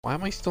Why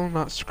am I still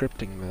not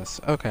scripting this?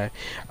 Okay.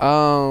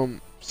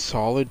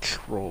 Solid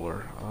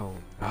Troller. Oh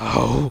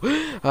no.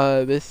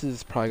 This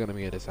is probably gonna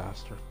be a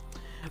disaster.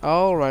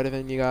 Alrighty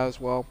then, you guys.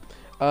 Well,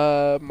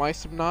 my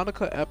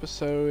Subnautica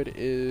episode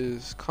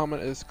is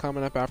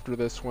coming up after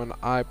this one.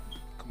 I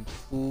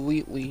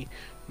completely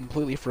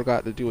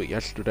forgot to do it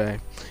yesterday.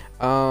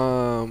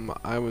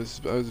 I was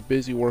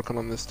busy working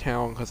on this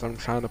town because I'm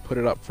trying to put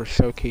it up for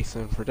showcase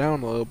and for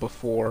download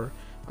before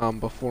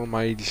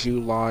my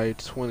July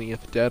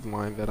 20th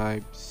deadline that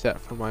I set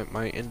for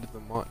my end of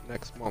the month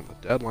next month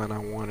deadline I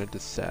wanted to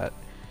set.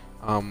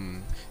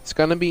 It's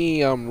gonna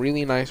be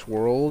really nice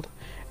world.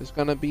 It's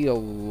gonna be a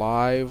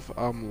live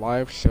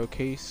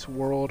showcase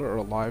world or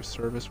a live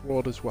service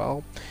world as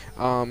well.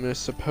 It's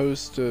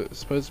supposed to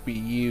be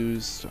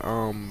used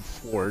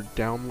for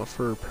download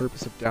for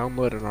purpose of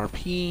download and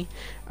RP.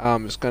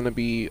 I'm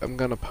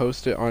gonna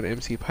post it on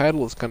MC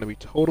Pedal. It's gonna be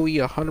totally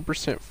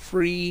 100%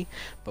 free.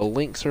 The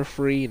links are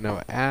free,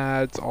 no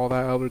ads, all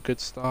that other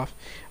good stuff.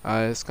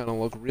 It's gonna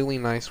look really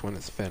nice when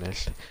it's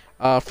finished.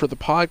 For the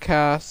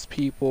podcast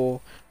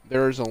people,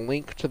 there's a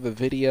link to the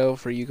video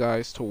for you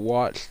guys to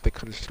watch the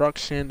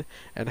construction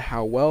and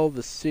how well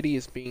the city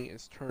is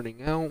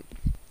turning out.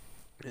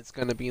 It's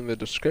going to be in the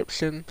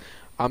description.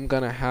 I'm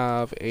going to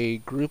have a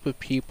group of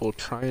people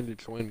trying to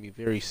join me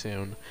very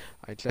soon.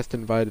 I just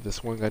invited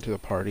this one guy to the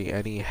party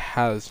and he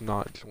has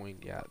not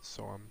joined yet,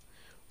 so I'm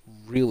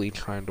really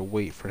trying to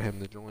wait for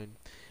him to join.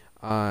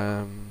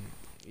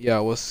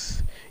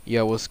 What's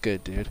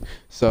good, dude?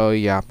 So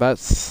yeah,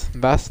 that's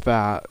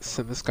that.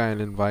 Send this guy an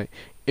invite.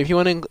 If you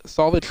want to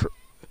solid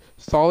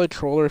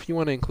troller, if you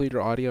want to include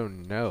your audio,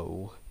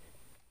 no,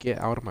 get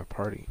out of my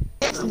party.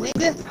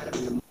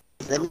 Nigga,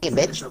 let me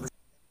bitch.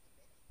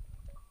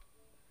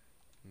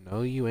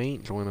 No, you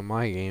ain't joining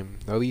my game.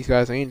 No, these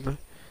guys ain't.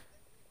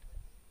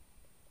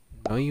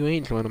 No, you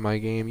ain't joining my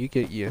game. You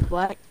get you.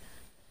 Black?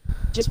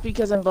 Just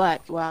because I'm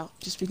black. Wow.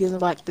 Just because I'm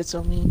black. That's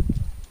so mean.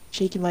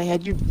 Shaking my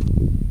head. You.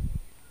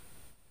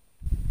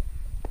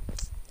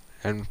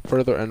 And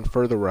for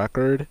the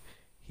record,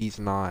 he's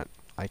not.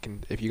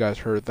 If you guys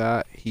heard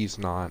that, he's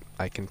not.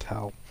 I can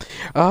tell.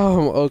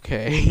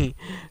 Okay.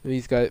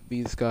 Those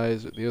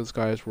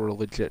guys were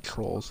legit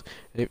trolls.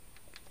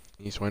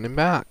 He's running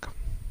back.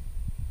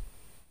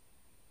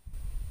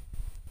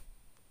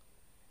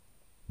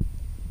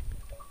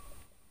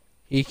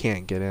 He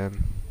can't get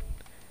in.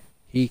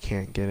 He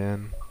can't get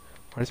in.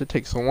 Why does it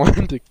take so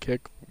long to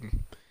kick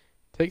them?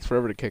 It takes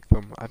forever to kick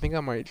them. I think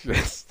I might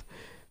just.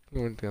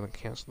 I'm gonna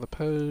cancel the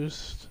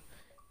post.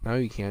 No,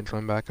 you can't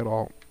join back at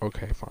all.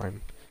 Okay,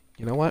 fine.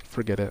 You know what?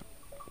 Forget it.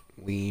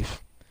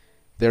 Leave.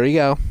 There you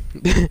go.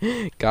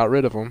 Got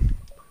rid of them.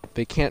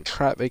 They can't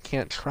track. They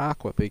can't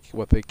track what they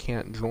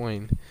can't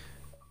join.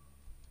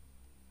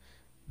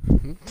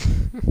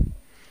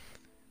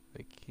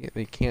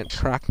 They can't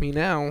track me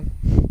now.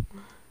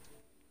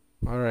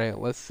 All right,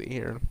 let's see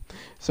here.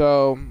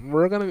 So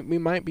we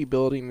might be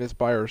building this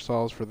by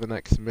ourselves for the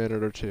next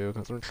minute or two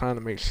because we're trying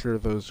to make sure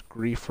those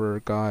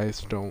griefer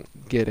guys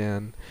don't get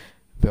in.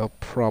 They'll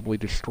probably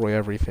destroy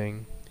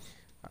everything.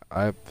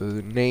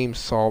 The name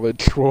Solid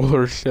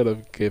Troller should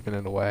have given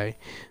it away.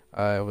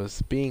 I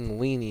was being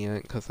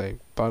lenient because I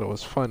thought it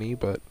was funny,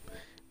 but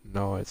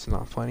no, it's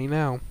not funny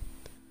now.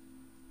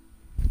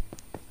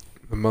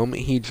 The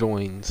moment he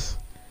joins,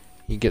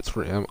 he gets.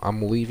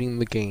 I'm leaving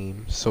the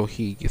game, so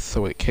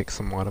it kicks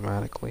him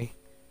automatically.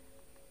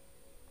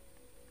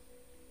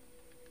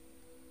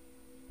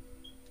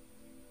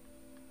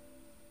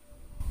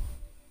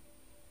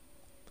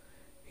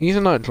 He's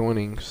not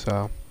joining,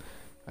 so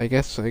I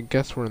guess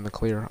we're in the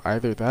clear.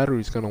 Either that or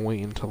he's gonna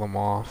wait until I'm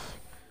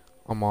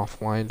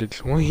offline to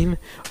join,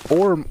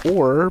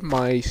 or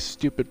my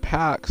stupid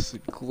PAX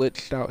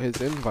glitched out his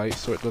invite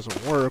so it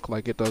doesn't work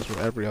like it does with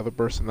every other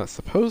person that's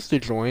supposed to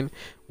join,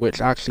 which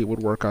actually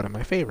would work out in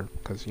my favor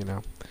because I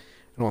don't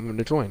want them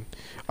to join.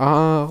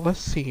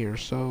 Let's see here.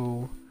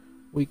 So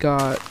we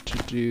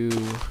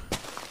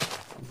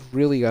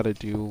really got to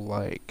do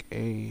like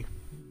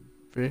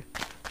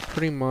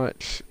pretty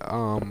much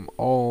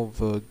all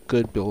the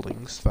good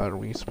buildings that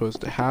we supposed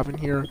to have in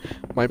here.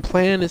 My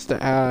plan is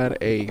to add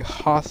a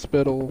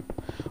hospital.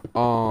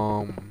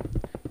 I'm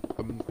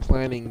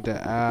planning to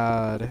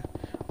add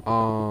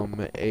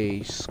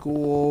a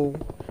school.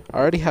 I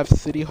already have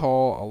City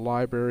Hall, a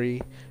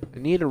library. I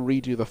need to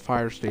redo the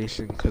fire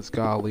station because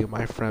golly,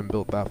 my friend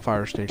built that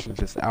fire station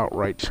just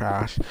outright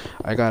trash.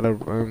 I gotta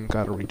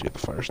redo the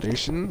fire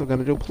station. I'm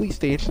gonna do a police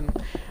station.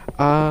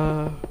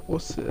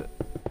 What's it?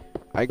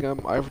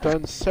 I've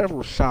done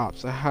several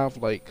shops. I have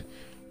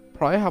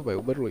probably have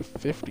literally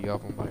 50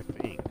 of them, I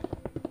think.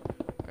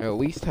 I at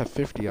least have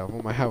 50 of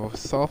them. I have a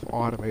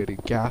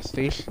self-automated gas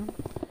station,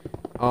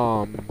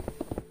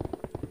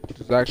 which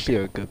is actually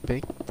a good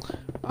thing.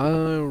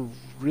 I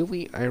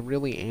really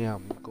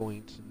am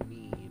going to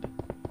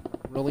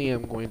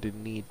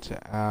need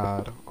to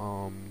add,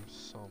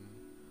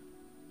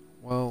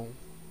 well,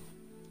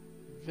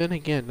 then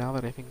again, now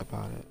that I think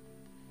about it,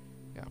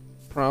 yeah,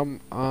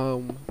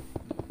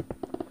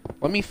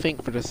 let me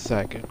think for just a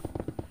second.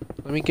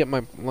 let me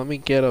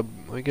get a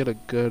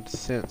good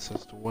sense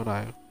as to what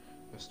I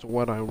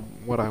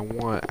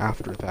want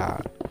after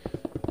that.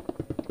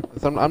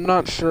 'Cause I'm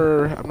not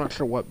sure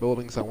what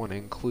buildings I want to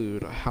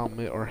include, how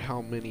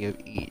many of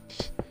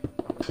each.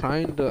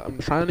 I'm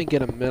trying to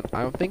get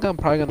I think I'm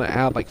probably gonna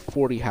add like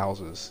 40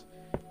 houses.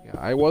 Yeah,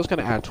 I was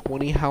gonna add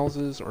 20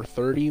 houses or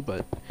 30,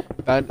 but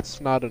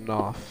that's not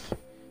enough.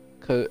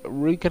 Cause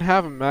we can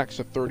have a max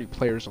of 30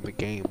 players on the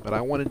game, but I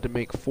wanted to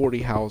make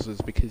 40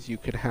 houses because you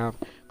could have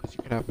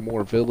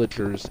more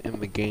villagers in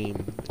the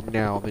game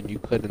now than you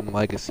could in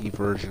legacy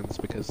versions,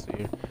 because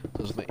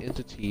the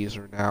entities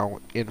are now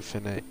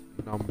infinite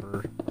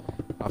number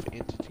of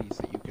entities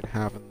that you can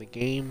have in the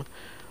game.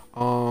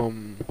 I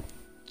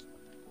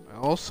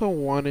also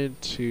wanted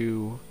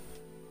to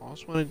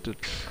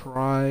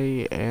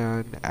try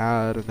and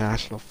add a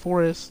national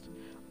forest,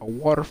 a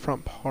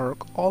waterfront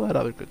park, all that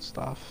other good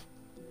stuff.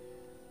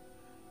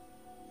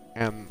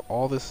 And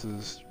all this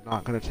is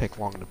not going to take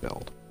long to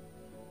build.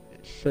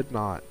 It should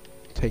not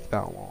take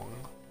that long.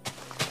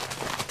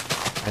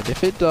 And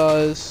if it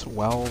does,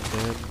 well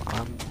then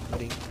I'm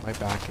putting my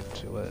back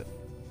into it.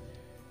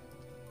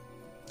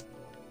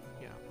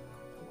 Yeah.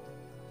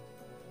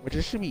 Which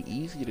it should be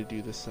easy to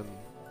do this in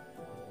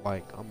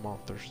like a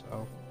month or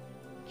so.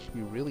 It should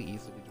be really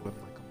easy to do it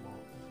in like a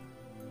month.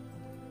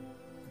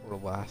 Or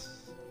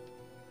less.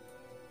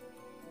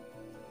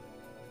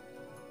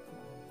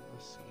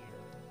 Let's see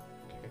here.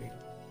 Okay.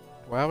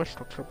 Do I have a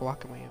structure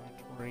block in my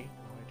inventory?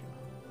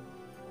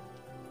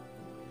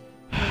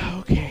 No, I do not.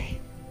 Okay.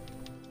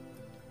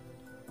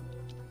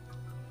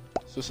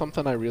 So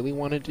something I really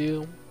want to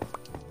do,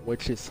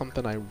 which is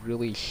something I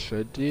really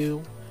should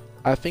do,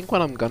 I think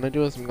what I'm gonna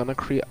do is I'm gonna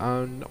create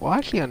well,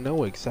 actually I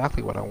know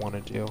exactly what I want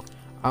to do.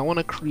 I want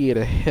to create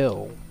a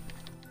hill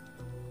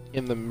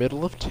in the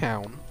middle of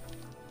town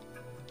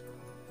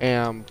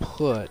and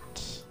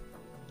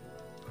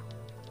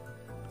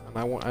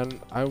I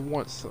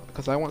want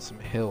some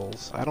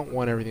hills. I don't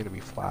want everything to be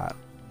flat.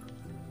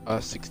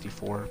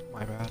 64,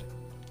 my bad.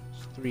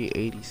 It's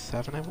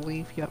 387, I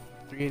believe. Yep,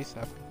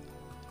 387.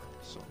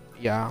 So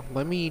yeah,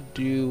 let me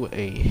do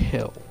a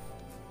hill.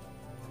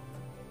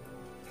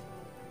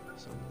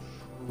 So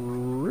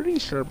I'm pretty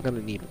sure I'm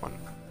gonna need one.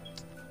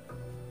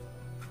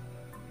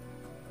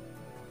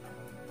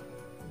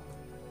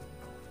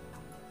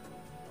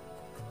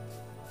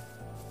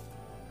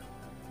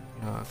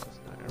 Yeah, because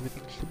not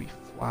everything should be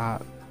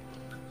flat.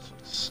 So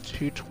it's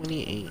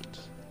 228,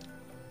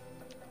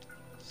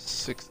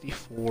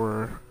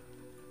 64,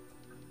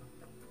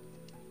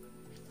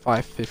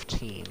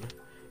 515.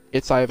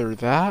 It's either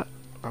that.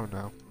 Oh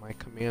no, my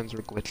commands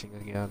are glitching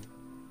again.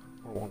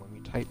 Or won't let me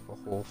type the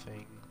whole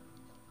thing.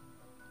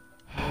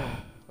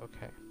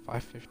 Okay,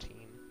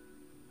 515.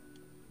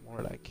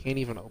 Lord, I can't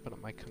even open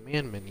up my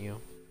command menu.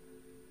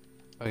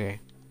 Okay,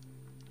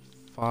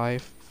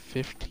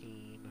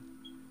 515.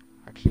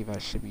 Actually,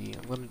 that should be.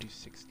 I'm gonna do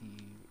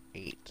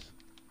 68.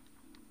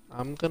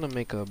 I'm gonna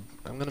make a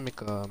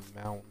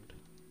mound.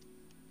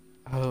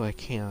 Oh, I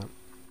can't.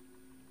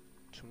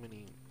 Too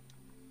many.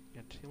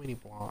 Yeah, too many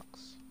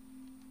blocks.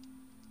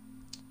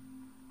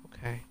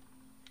 Okay.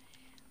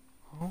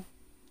 Oh.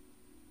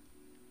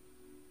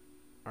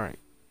 Alright.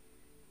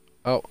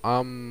 Oh,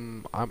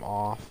 I'm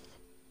off.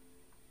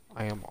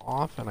 I am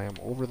off and I am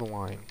over the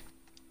line.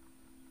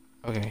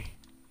 Okay.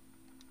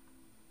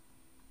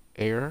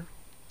 Air.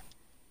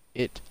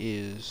 It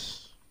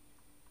is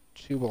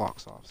 2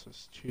 blocks off, so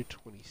it's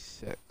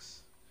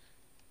 226.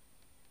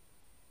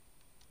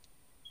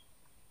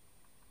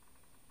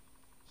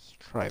 Let's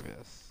try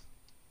this.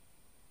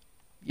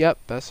 Yep,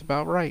 that's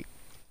about right.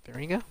 There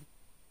you go.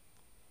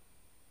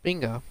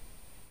 Bingo.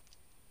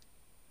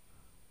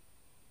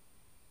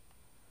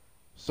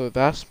 So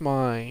that's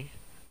my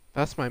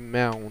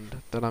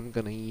mound that I'm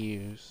gonna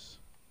use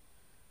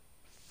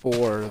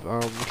for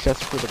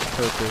just for the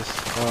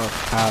purpose of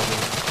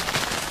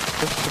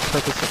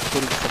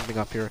putting something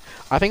up here.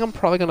 I think I'm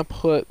probably gonna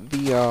put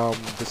the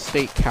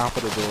state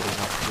capitol building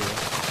up here.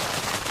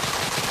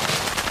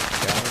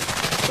 Yeah,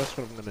 that's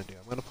what I'm gonna do.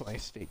 I'm gonna put my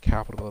state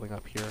capitol building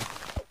up here.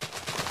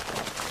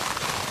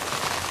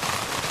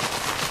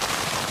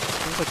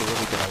 Seems like a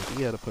really good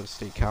idea to put a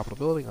state capitol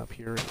building up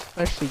here,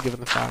 especially given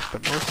the fact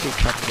that most state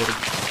capitol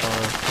buildings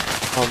are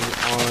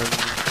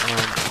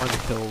on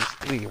hills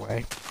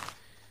anyway.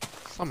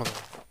 Some of them.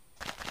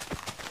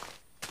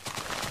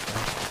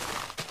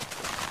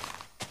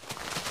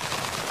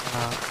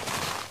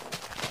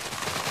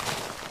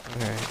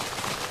 Okay.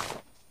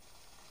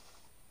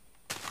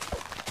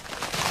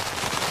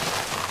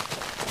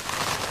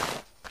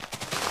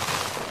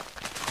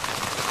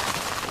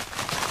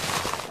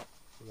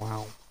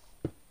 Wow.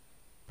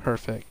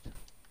 Perfect.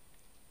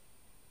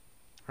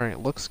 Alright,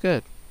 looks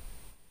good.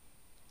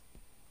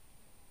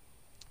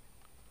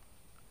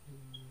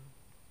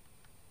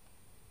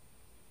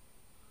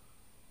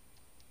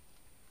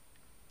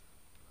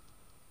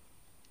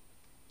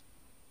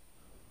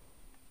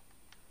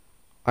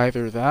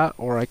 Either that,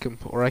 or I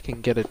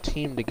can get a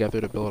team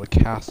together to build a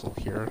castle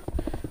here,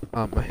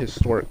 a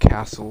historic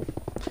castle.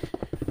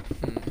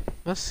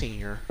 Let's see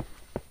here.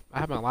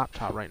 I have my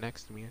laptop right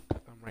next to me.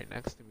 Right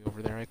next to me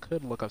over there. I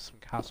could look up some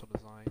castle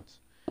designs.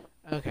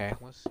 Okay,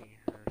 let's see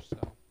here. So,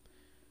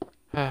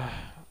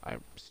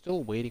 I'm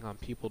still waiting on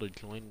people to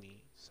join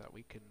me so that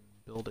we can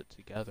build it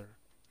together.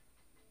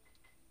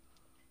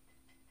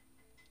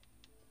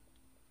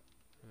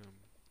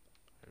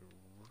 I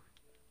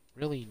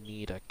really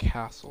need a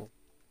castle.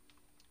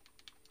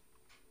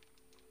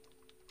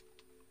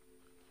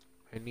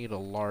 I need a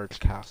large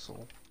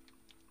castle.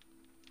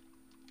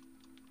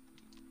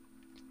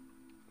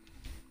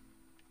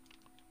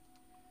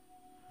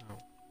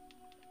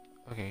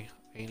 Okay,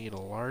 I need a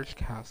large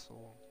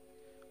castle.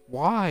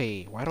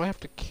 Why? Why do I have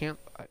to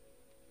that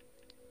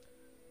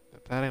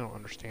I don't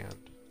understand.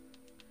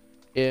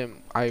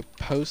 I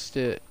post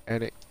it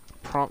and it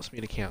prompts me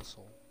to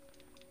cancel.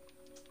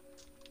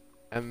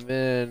 And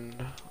then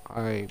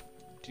I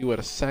do it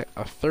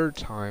a third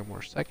time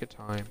or second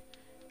time,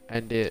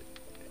 and it,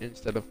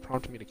 instead of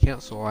prompting me to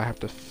cancel, I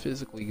have to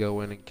physically go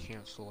in and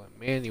cancel it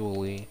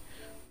manually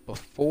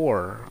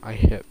before I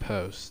hit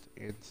post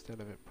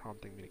instead of it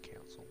prompting me to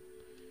cancel.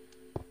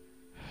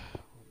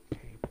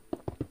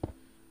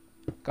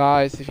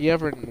 Guys, if you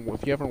ever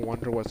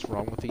wonder what's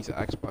wrong with these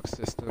Xbox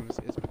systems,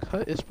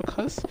 it's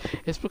because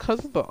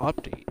of the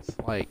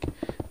updates. Like,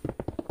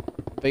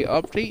 they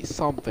update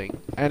something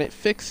and it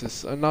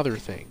fixes another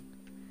thing,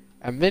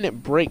 and then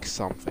it breaks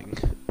something,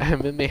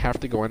 and then they have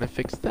to go in and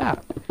fix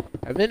that,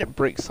 and then it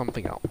breaks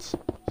something else.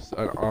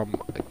 So,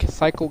 the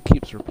cycle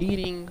keeps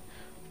repeating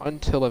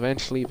until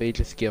eventually they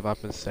just give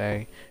up and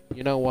say,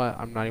 you know what,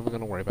 I'm not even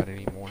gonna worry about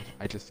it anymore.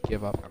 I just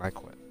give up and I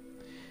quit.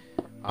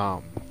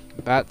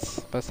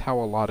 That's how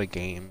a lot of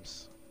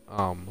games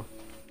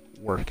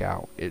work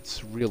out.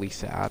 It's really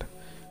sad.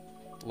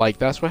 Like,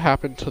 that's what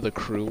happened to the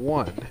Crew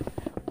 1.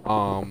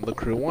 The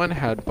Crew 1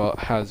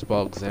 has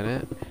bugs in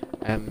it,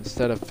 and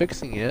instead of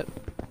fixing it,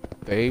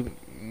 they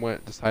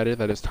decided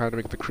that it's time to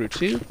make the Crew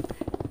 2,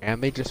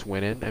 and they just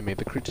went in and made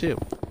the Crew 2.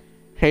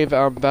 Hey,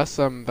 that's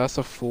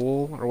a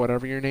fool, or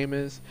whatever your name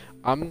is.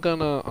 I'm going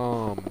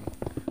to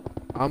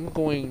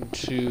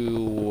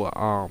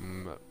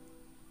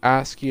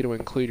ask you to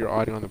include your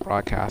audio on the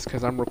broadcast,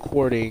 because I'm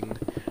recording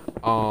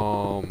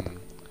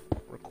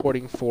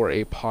for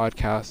a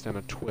podcast and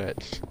a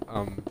Twitch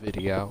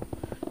video,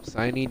 so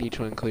I need you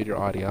to include your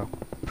audio.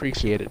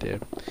 Appreciate it,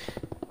 dude.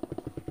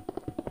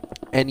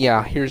 And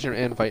yeah, here's your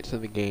invite to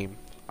the game.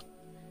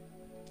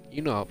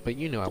 You know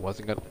I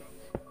wasn't gonna.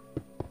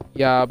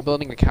 Yeah,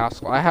 building a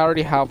castle. I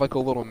already have like a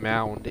little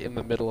mound in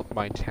the middle of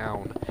my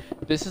town.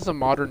 This is a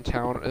modern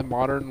town, a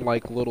modern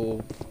like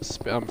little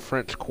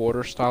French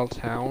Quarter style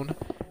town.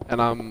 And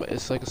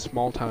it's like a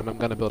small town. I'm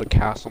gonna build a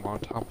castle on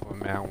top of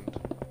a mound.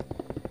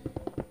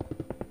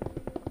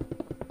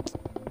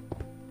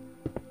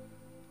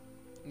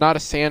 Not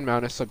a sand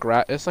mound. It's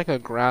like a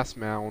grass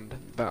mound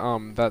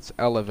that's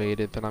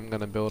elevated that I'm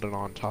gonna build it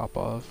on top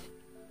of.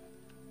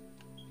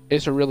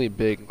 It's a really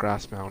big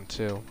grass mound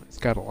too. It's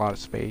got a lot of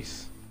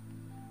space.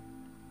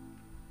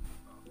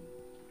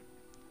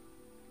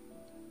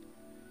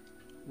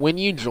 When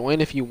you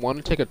join, if you want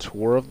to take a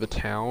tour of the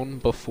town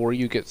before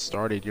you get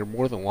started, you're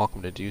more than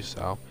welcome to do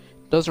so.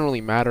 It doesn't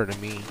really matter to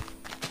me.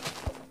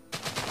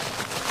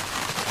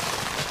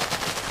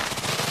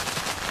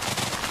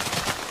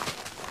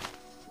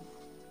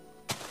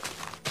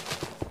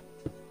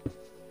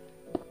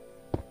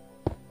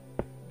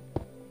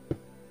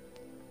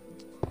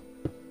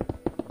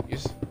 You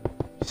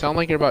sound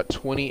like you're about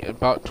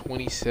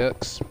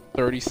 26,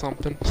 30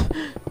 something.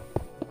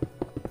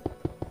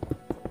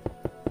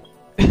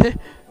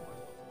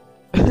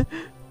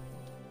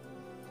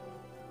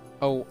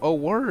 Oh,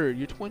 word,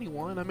 you're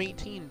 21, I'm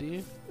 18,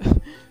 dude.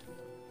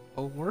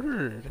 Oh,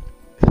 word.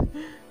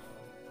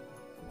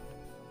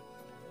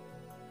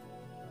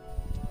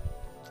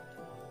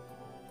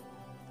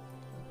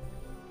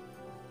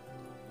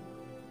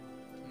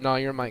 No,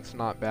 your mic's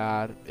not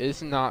bad.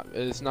 It's not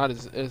bad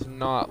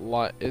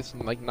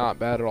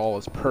at all.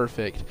 It's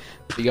perfect.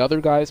 The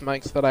other guys'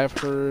 mics that I've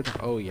heard,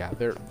 oh yeah,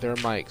 their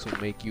mics will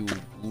make you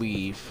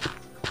leave.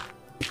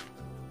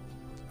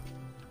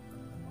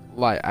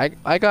 Like,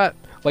 I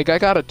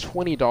got a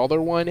 $20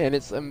 one, and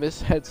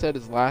this headset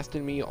is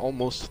lasting me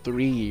almost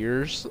 3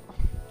 years,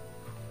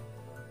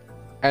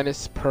 and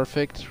it's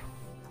perfect.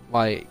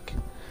 Like,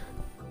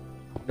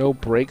 no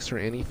breaks or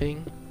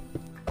anything.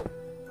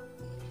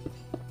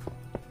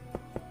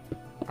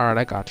 All right,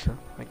 I gotcha.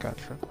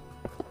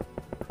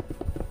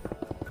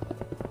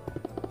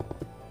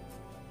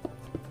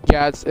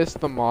 Yeah, it's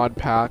the mod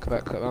pack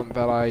that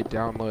I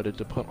downloaded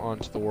to put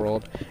onto the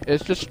world.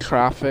 It's just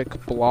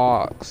traffic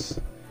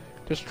blocks.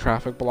 Just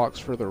traffic blocks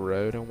for the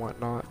road and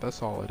whatnot.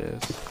 That's all it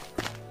is.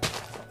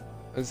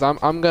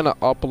 I'm gonna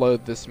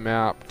upload this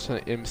map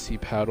to MC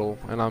Pedal,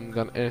 and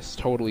it's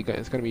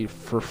gonna be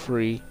for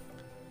free.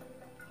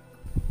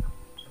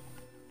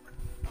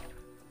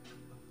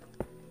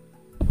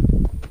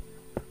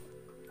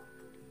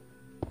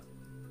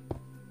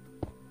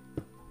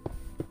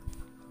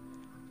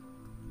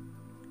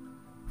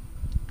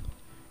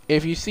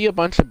 if you see a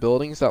bunch of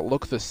buildings that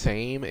look the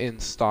same in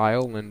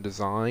style and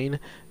design,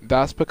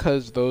 that's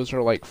because those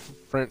are like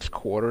French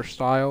Quarter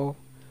style,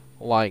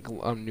 like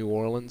New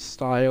Orleans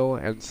style,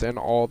 and then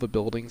all the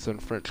buildings in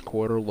French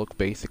Quarter look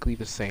basically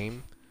the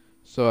same.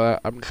 So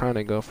I'm trying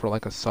to go for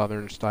like a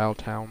southern style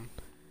town.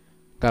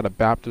 Got a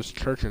Baptist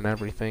church and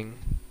everything.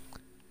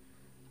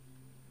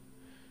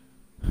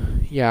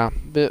 Yeah,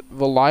 the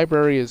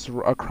library is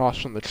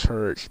across from the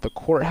church. The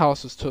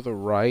courthouse is to the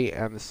right,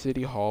 and the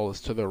city hall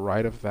is to the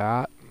right of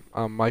that.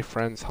 My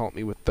friends helped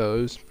me with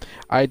those.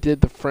 I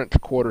did the French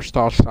Quarter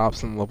style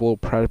shops and the little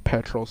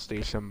petrol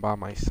station by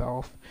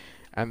myself,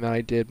 and then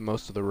I did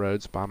most of the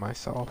roads by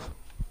myself.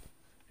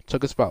 It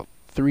took us about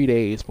 3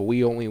 days, but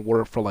we only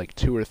worked for like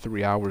 2 or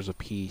 3 hours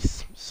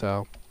apiece.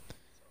 So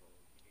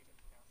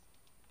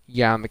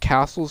yeah, and the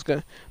castle's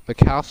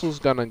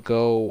gonna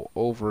go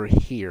over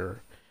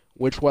here.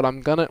 Which what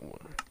I'm gonna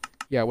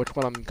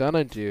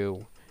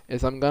do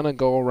is I'm gonna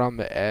go around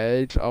the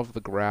edge of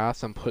the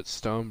grass and put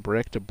stone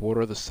brick to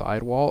border the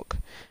sidewalk.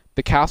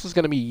 The castle's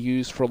gonna be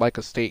used for like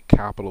a state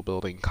capitol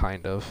building,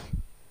 kind of.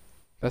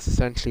 That's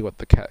essentially what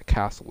the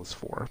castle is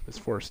for. It's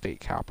for a state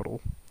capitol.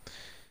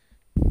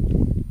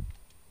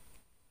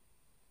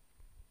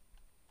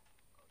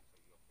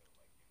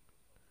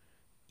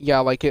 Yeah,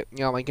 like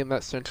in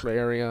that central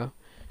area.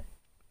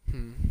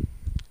 Hmm.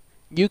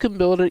 You can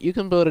build it. You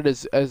can build it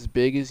as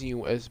big as you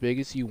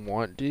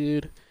want,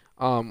 dude.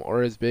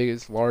 Or as big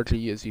as large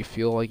as you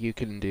feel like you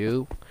can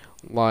do.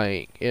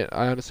 Like it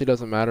honestly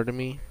doesn't matter to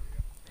me.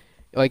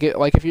 Like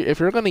if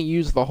you're gonna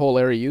use the whole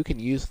area, you can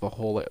use the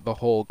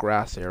whole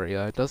grass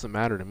area. It doesn't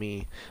matter to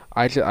me.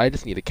 I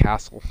just need a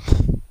castle.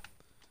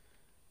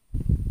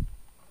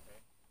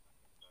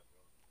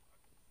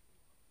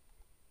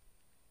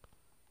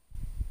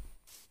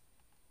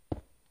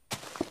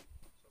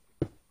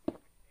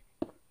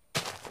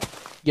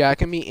 Yeah, it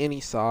can be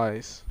any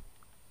size.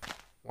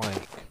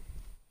 Like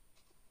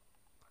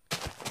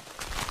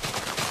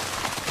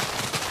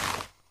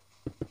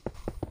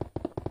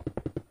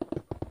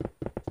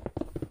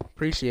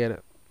appreciate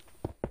it.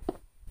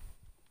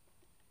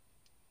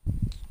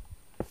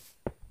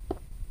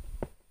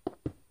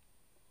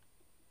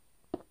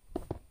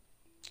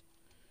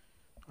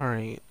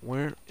 Alright,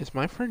 where is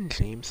my friend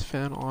James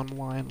Finn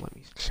online? Let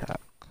me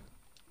check.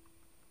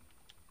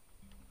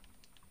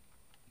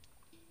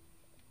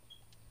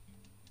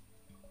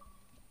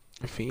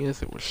 If he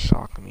is, it would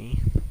shock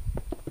me.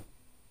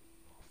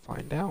 I'll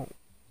find out.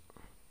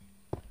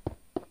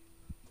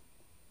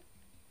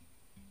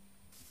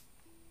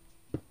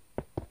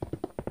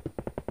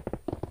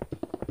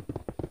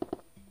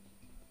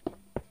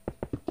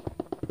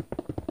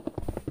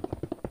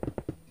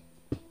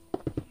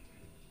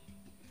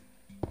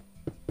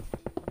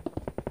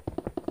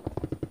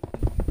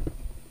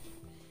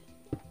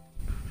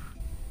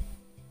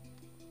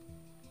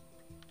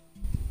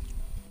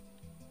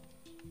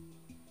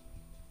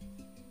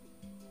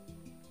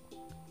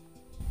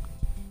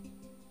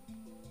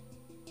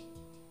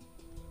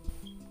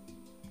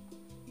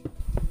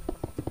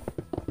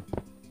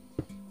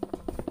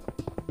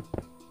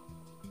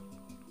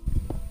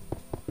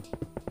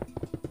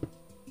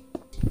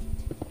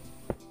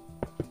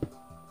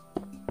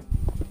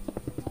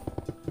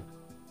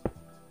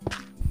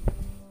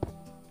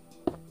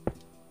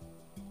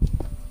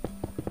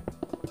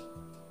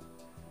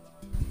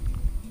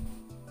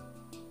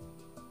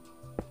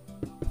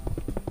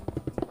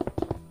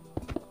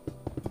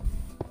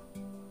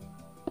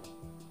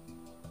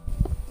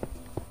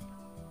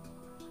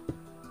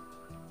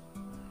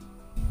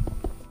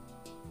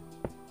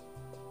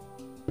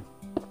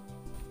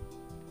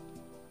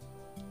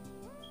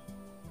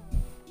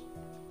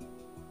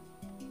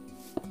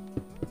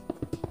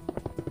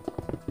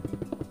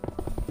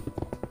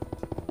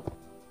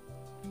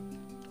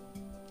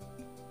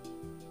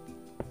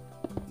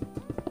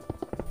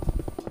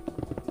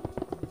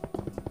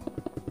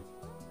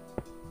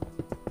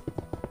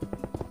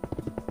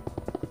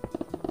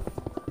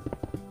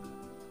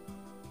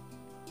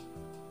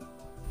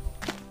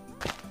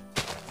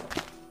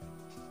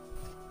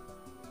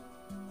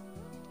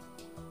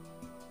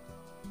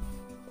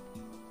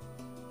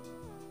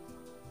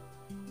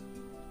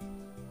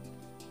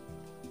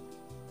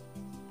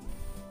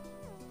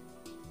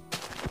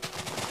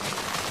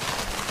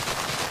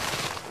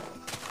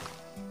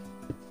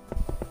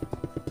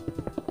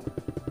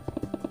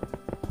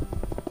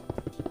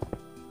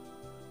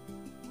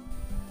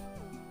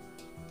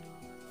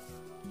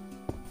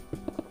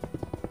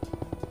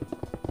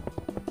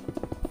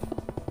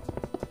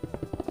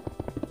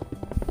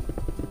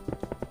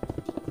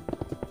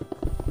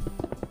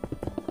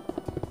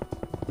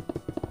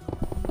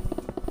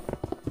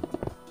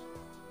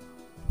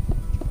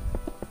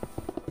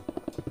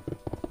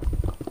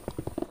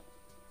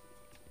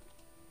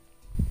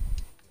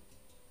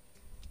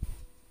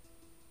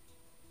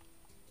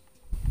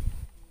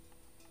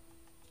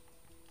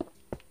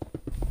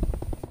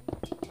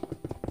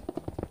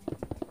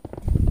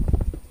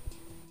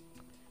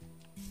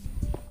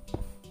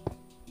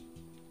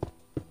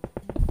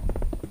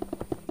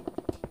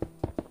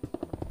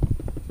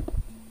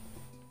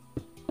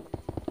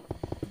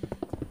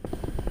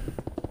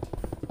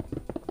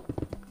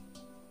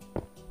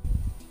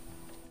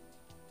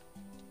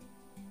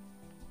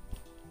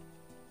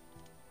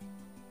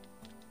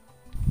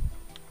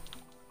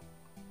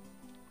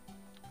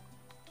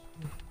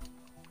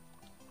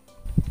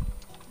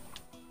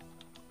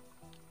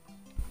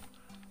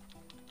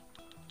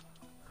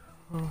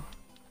 Okay,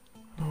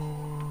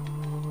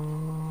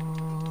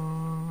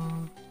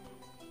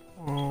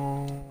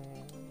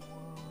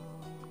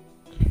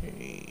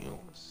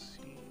 let's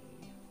see.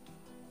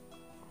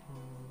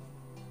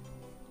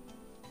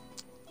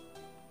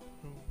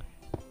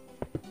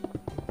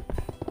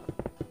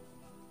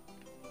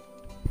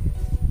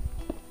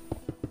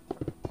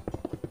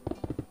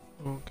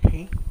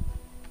 Okay.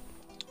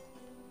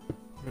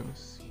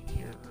 Let's see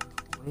here.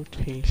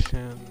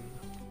 Rotation.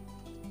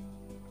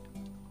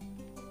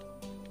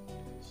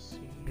 Let's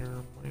see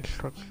here. My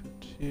structure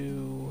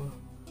 2.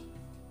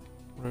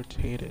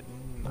 Rotate it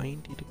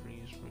 90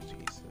 degrees.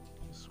 Rotates it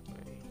this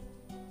way.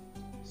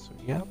 So,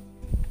 yep.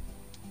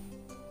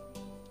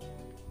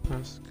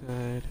 That's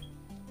good.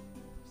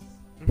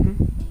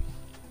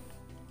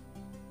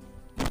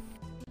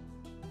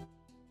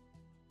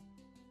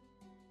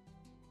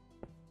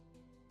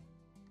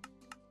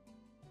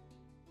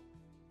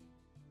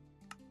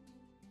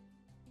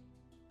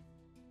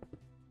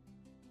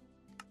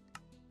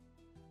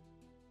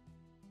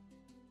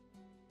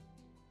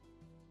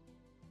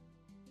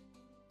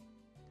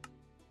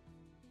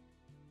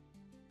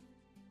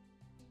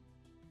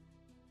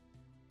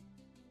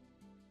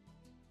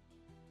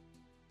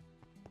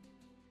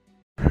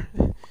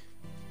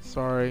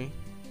 Sorry.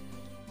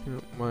 You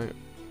know,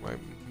 my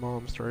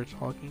mom started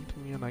talking to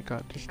me and I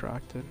got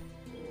distracted.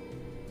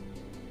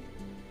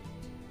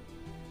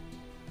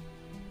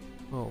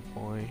 Oh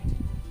boy.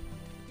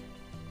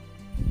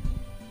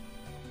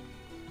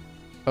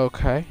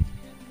 Okay.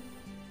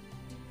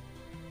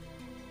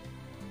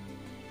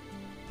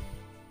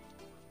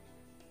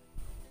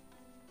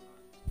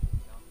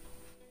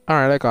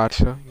 Alright, I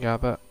gotcha.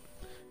 Yeah,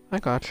 I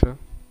gotcha.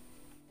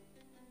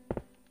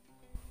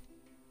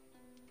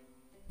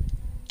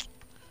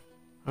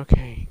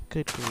 Okay,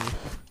 good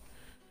grief.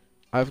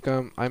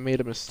 I made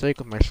a mistake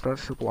with my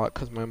structure block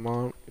because my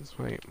mom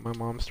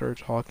started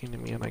talking to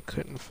me and I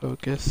couldn't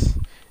focus,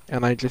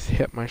 and I just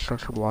hit my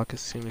structure block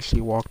as soon as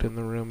she walked in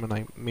the room and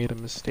I made a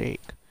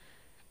mistake.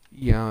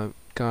 Yeah,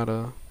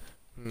 gotta,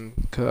 I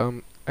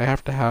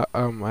have to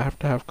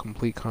have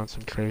complete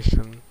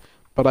concentration.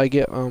 But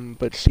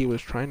but she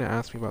was trying to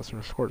ask me about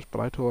some shorts, but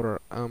I told her,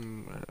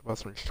 about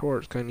some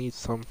shorts, 'cause I need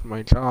some for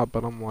my job,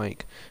 but I'm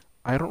like,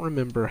 I don't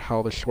remember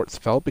how the shorts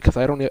felt because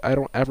I don't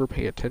ever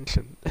pay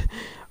attention.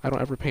 I don't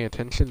ever pay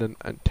attention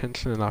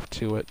enough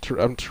to it to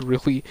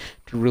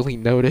really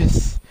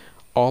notice.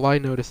 All I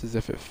notice is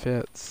if it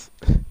fits.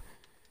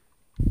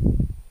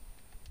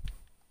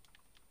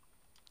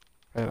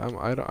 And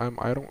I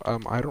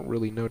don't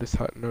really notice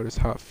how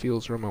it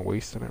feels around my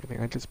waist and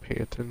everything. I just pay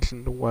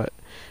attention to what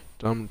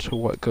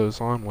goes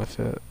on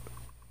with it.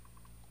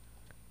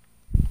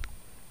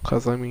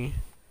 'Cause like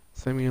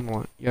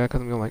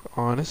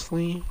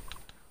honestly,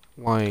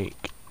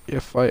 like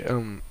if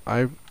I'm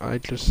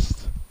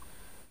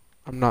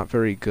not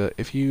very good.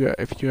 If you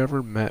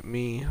ever met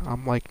me,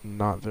 I'm like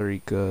not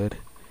very good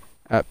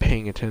at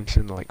paying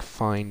attention to like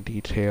fine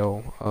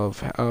detail of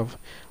how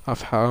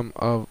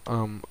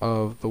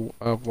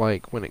of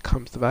like when it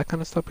comes to that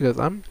kind of stuff, because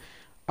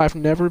I've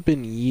never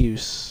been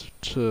used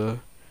to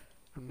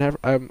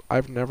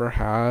I've never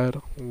had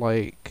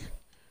like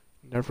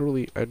never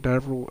really I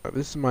never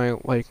this is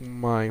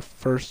my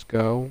first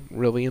go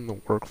really in the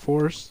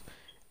workforce.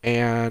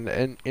 And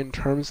in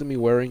terms of me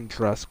wearing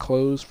dress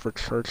clothes for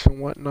church and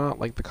whatnot,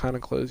 like the kind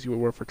of clothes you would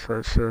wear for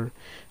church are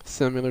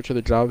similar to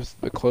the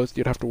clothes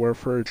you'd have to wear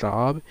for a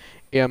job.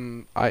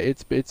 And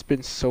it's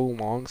been so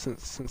long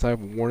since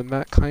I've worn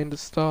that kind of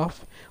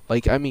stuff.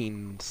 Like I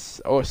mean,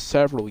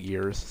 several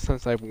years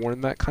since I've worn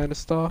that kind of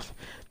stuff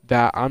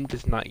that I'm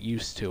just not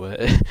used to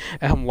it.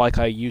 I'm like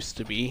I used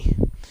to be.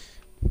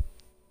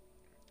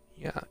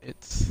 Yeah,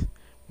 it's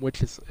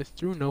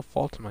through no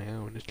fault of my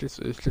own. It's just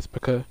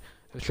because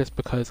I'm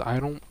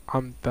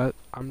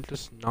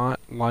just not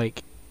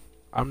like,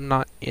 I'm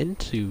not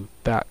into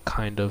that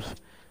kind of,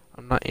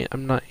 I'm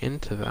not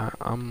into that.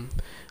 I'm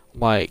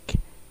like,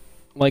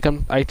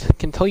 can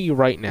tell you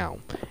right now,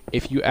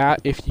 if you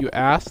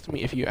asked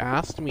me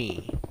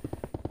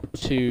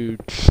to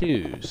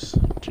choose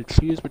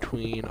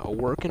between a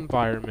work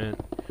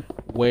environment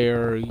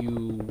where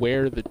you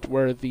wear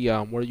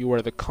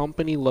the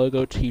company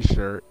logo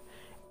T-shirt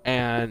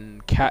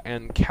and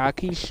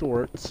khaki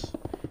shorts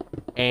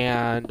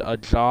and a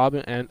job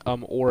and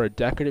or a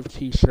decorative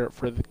T-shirt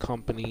for the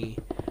company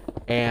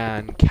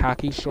and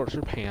khaki shorts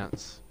or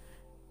pants,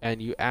 and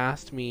you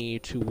asked me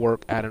to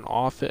work at an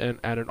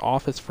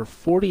office for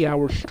 40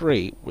 hours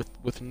straight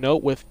with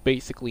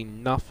basically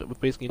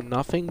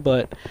nothing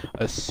but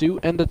a suit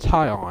and a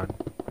tie on,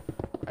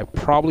 I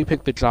probably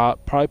picked the job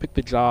with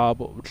the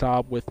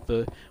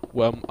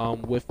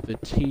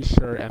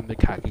T-shirt and the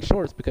khaki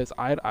shorts, because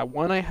I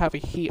have a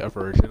heat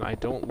aversion.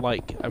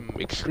 I'm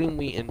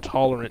extremely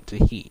intolerant to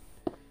heat.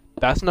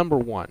 That's number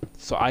one.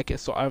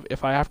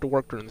 If I have to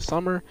work during the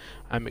summer,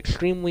 I'm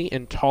extremely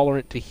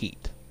intolerant to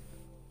heat.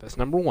 That's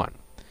number one.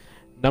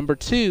 Number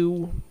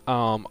two,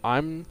 I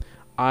am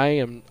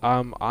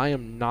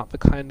not the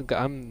kind of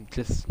guy.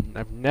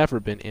 I've never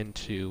been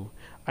into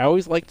I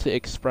always like to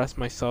express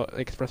myself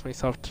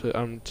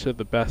to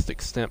the best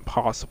extent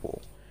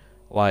possible.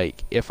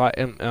 Like if I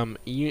am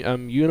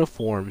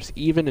uniforms,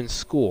 even in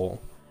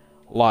school,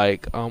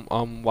 like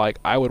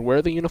I would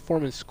wear the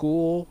uniform in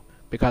school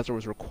because I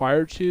was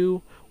required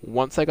to.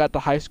 Once I got to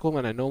high school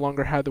and I no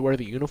longer had to wear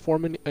the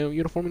uniform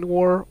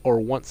anymore, or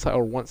once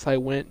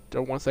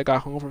I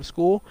got home from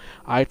school,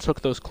 I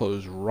took those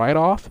clothes right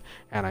off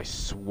and I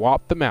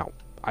swapped them out.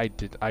 I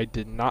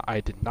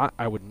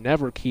would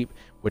never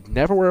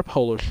wear a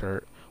polo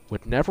shirt,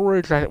 would never wear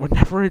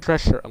a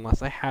dress shirt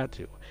unless I had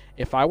to.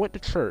 If I went to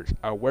church,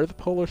 I would wear the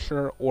polo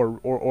shirt, or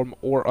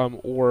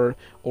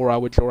I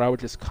would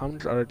just come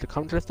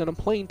dressed in a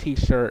plain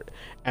t-shirt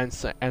and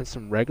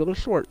some regular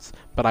shorts.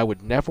 But I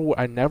never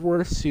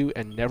wear a suit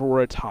and never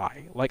wear a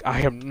tie. Like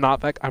I'm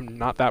not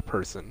that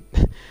person.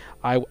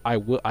 I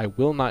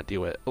will not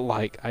do it.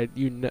 Like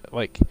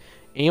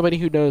anybody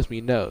who knows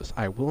me knows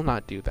I will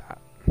not do that.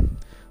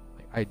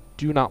 I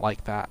do not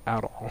like that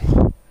at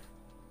all.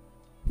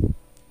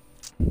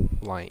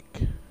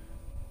 Like,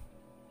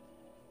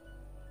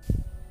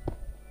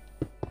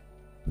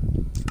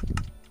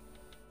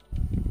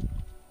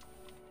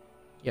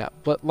 yeah,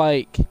 but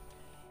like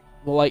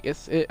like I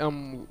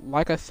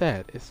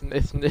said,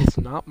 it's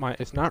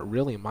not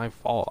really my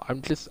fault.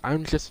 I'm just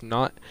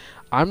not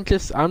I'm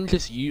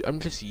just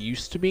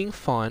used to being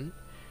fun.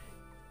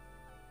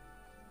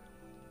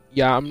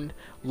 Yeah, I'm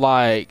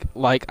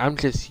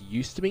just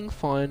used to being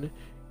fun.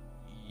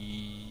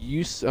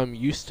 Really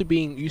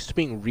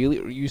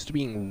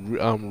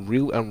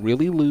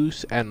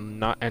loose and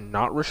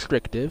not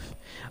restrictive.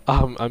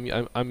 I'm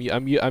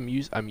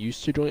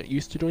used to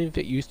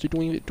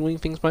doing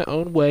things my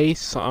own way.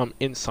 Some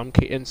in some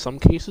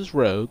cases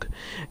rogue,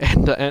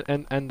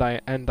 and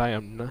I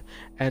am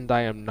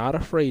not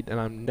afraid, and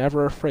I'm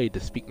never afraid to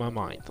speak my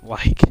mind.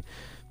 Like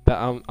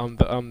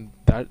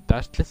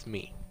that's just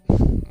me.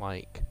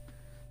 Like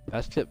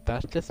that's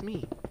just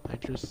me. I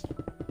just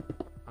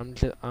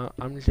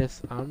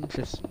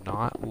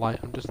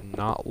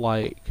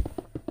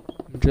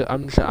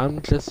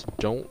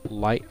don't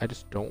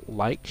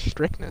like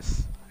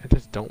strictness. I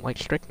just don't like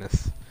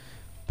strictness.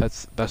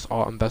 That's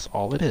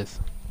all it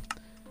is.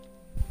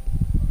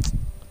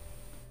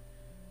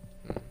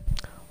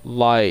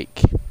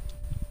 Like,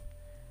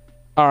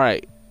 all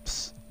right,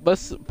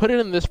 let's put it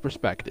in this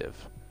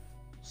perspective.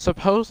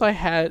 Suppose I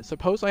had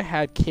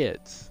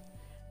kids,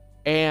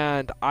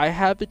 and I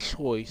had the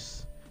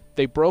choice.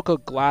 They broke a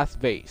glass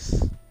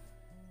vase,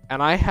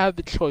 and I had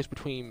the choice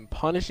between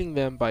punishing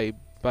them by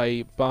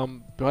hitting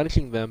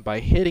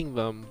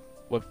them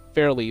with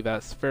fairly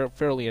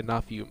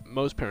enough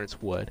most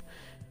parents would,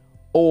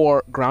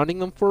 or grounding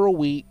them for a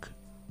week,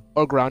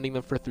 or grounding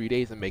them for 3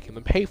 days and making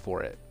them pay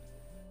for it.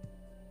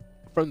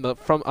 From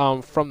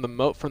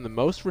the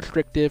most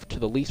restrictive to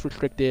the least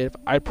restrictive,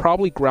 I'd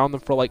probably ground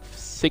them for like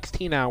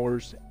 16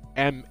 hours.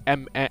 And have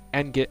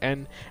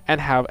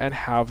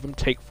them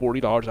take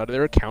 $40 out of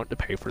their account to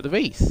pay for the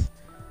vase,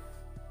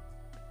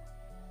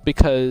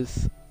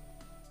 because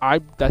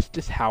that's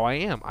just how I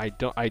am. I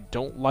don't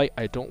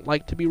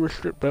like to be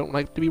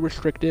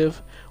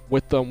restrictive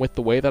with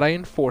the way that I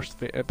enforce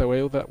the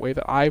way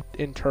that I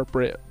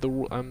interpret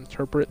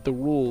the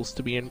rules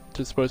to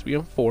supposed to be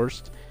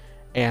enforced.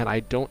 And I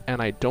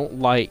don't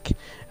like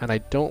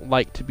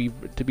to be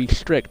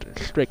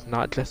strict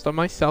not just on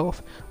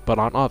myself but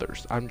on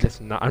others. I'm just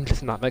not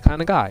that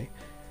kind of guy.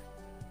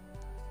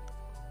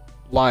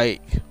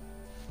 Like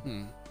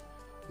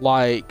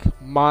I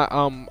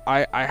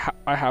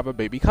have a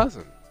baby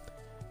cousin,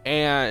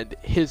 and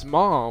his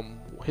mom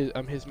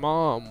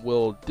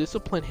will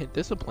discipline him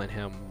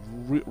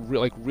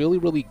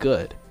really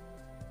good,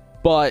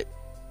 but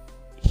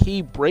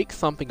he breaks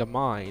something of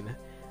mine.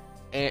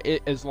 And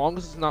as long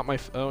as it's not my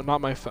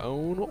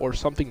phone or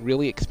something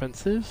really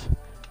expensive,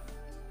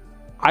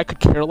 I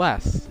could care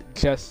less.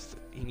 Just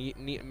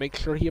make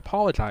sure he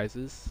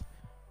apologizes.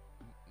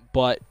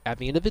 But at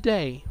the end of the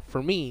day,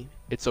 for me,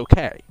 it's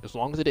okay as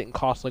long as it didn't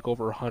cost like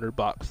over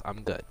 $100.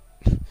 I'm good.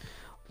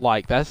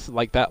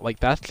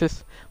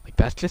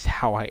 That's just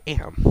how I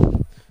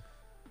am.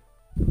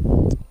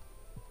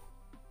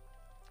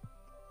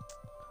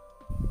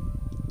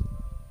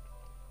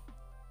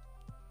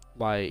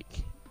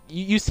 Like.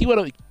 You see what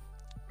I'm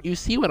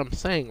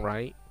saying,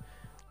 right?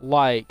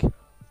 Like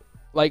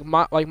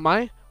my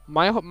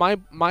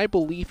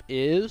belief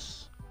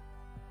is,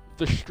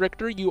 the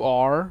stricter you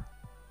are,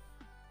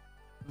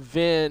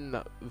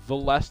 then the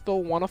less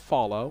they'll want to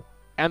follow,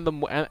 and the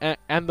more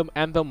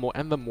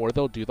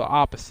they'll do the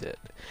opposite.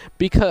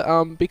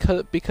 Because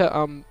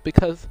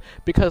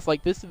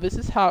like this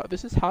is how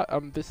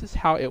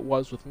it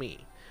was with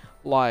me.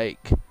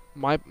 Like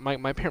my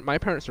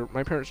parents are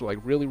like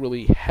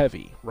really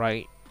heavy,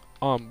 right?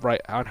 Right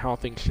on how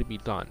things should be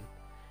done,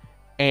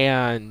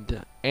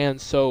 and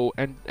so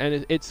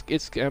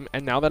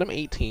now that I'm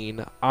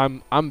 18,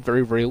 I'm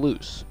very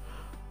loose.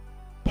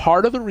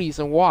 Part of the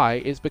reason why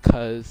is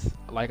because,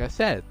 like I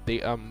said, they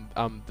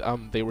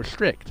were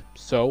strict.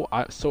 So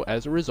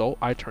as a result,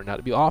 I turned out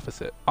to be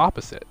opposite.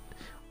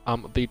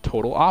 the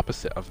total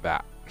opposite of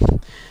that.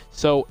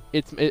 So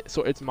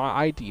it's my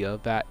idea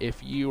that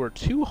if you are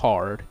too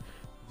hard,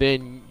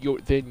 then you're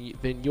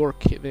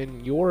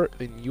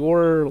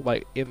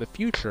like in the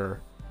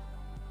future,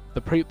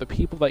 the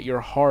people that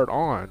you're hard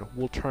on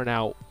will turn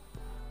out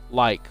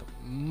like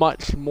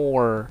much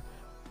more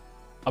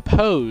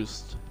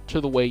opposed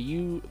to the way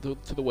you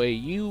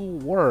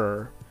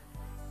were,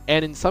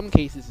 and in some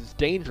cases it's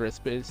dangerous.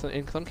 But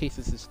in some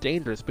cases it's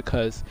dangerous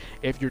because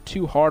if you're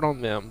too hard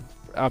on them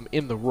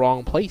in the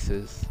wrong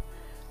places,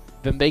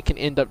 then they can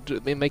end up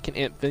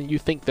then you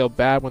think they're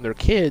bad when they're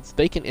kids,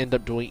 they can end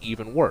up doing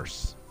even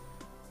worse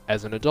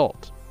as an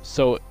adult.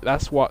 So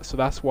that's why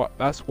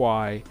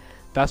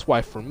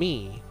for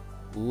me,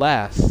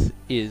 less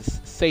is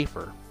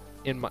safer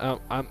in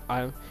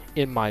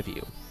my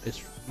view.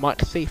 It's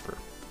much safer.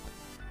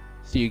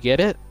 So you get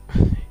it?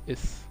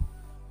 It's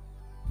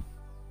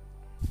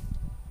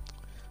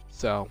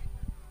so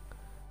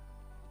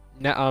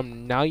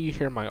now you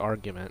hear my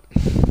argument.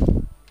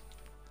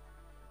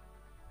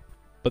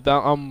 But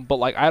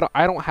like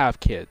I don't have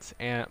kids,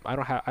 and I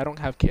don't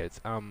have kids.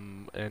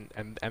 And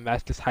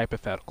that's just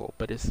hypothetical.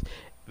 But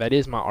that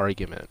is my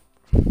argument.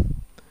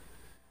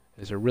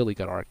 It's a really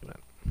good argument.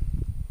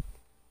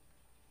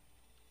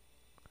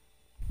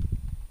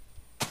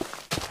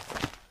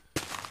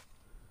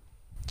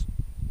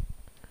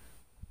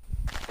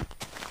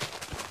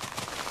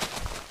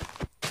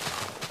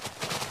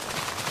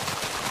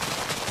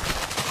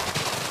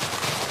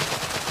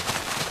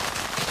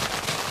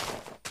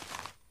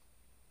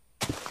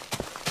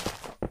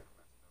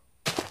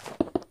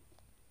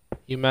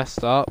 You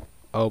messed up?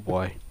 Oh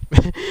boy.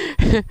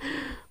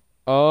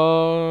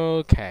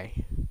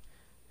 Okay.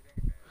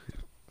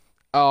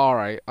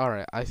 Alright,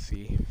 I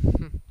see.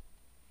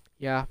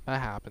 Yeah,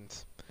 that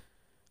happens.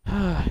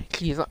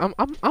 Jeez,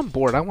 I'm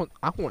bored. I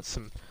want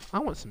some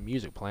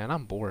music playing.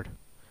 I'm bored.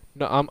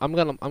 No, I'm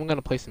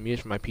gonna play some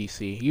music from my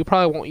PC. You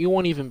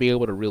won't even be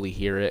able to really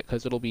hear it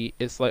because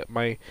it's like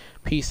my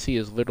PC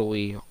is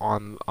literally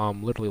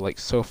like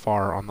so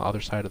far on the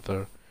other side of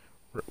the.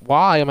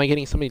 Why am I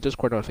getting so many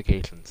Discord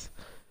notifications?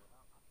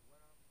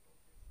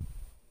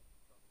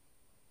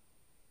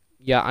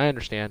 Yeah, I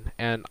understand,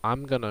 and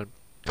I'm gonna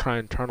try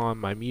and turn on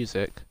my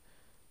music.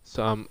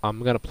 So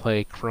I'm gonna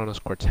play Corona's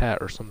Quartet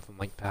or something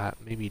like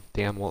that. Maybe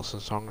Dan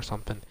Wilson's song or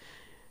something.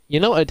 You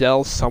know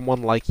Adele's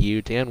 "Someone Like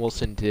You." Dan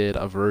Wilson did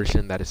a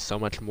version that is so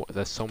much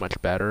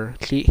better.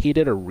 He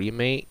did a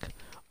remake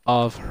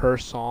of her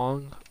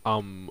song.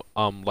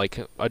 Like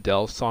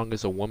Adele's song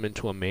is a woman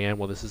to a man.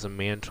 Well, this is a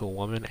man to a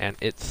woman, and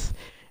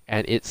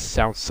it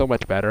sounds so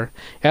much better.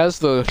 It has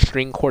the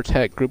string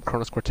quartet group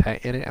Cronus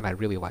Quartet in it, and I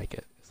really like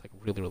it. It's like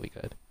really, really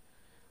good.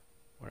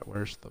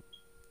 Where's the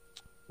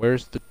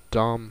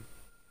dumb?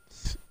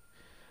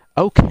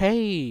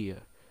 Okay,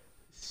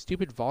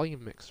 stupid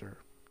volume mixer.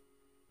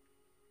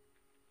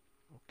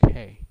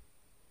 Okay.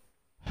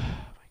 Oh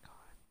my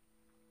god.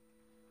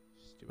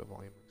 Stupid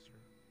volume mixer.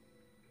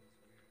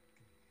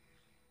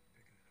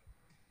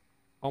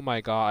 Oh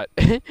my god.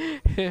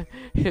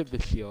 Hit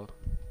the shield.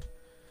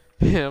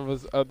 It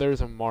was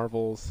there's a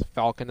Marvel's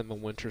Falcon and the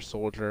Winter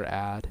Soldier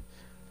ad.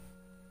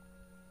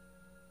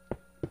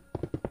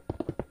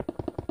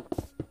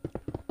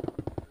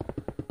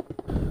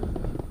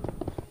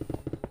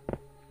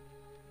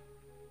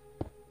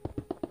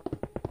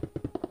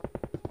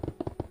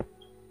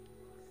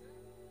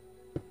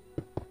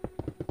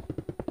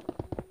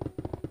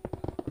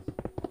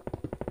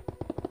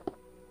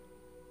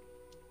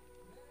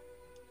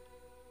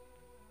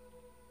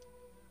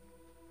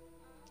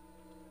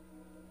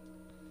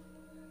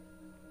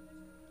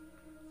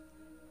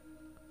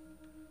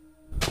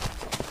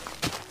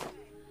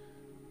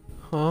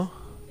 Huh?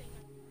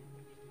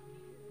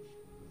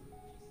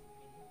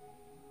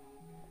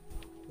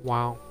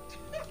 Wow.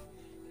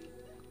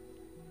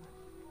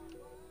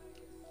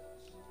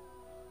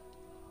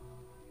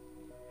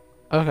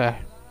 Okay.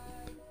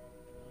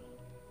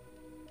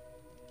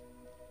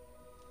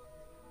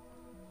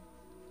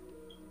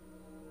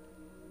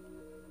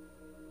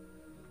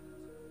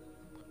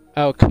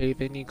 Okay,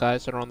 then you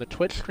guys are on the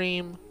Twitch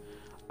stream.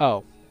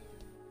 Oh.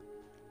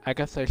 I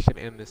guess I should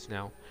end this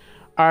now.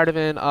 Alright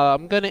then,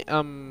 I'm gonna,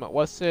 L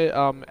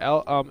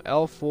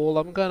Fool,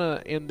 I'm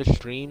gonna end the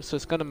stream, so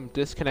it's gonna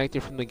disconnect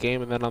you from the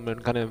game, and then I'm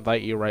gonna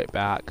invite you right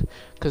back,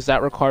 because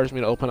that requires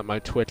me to open up my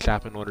Twitch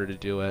app in order to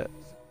do it.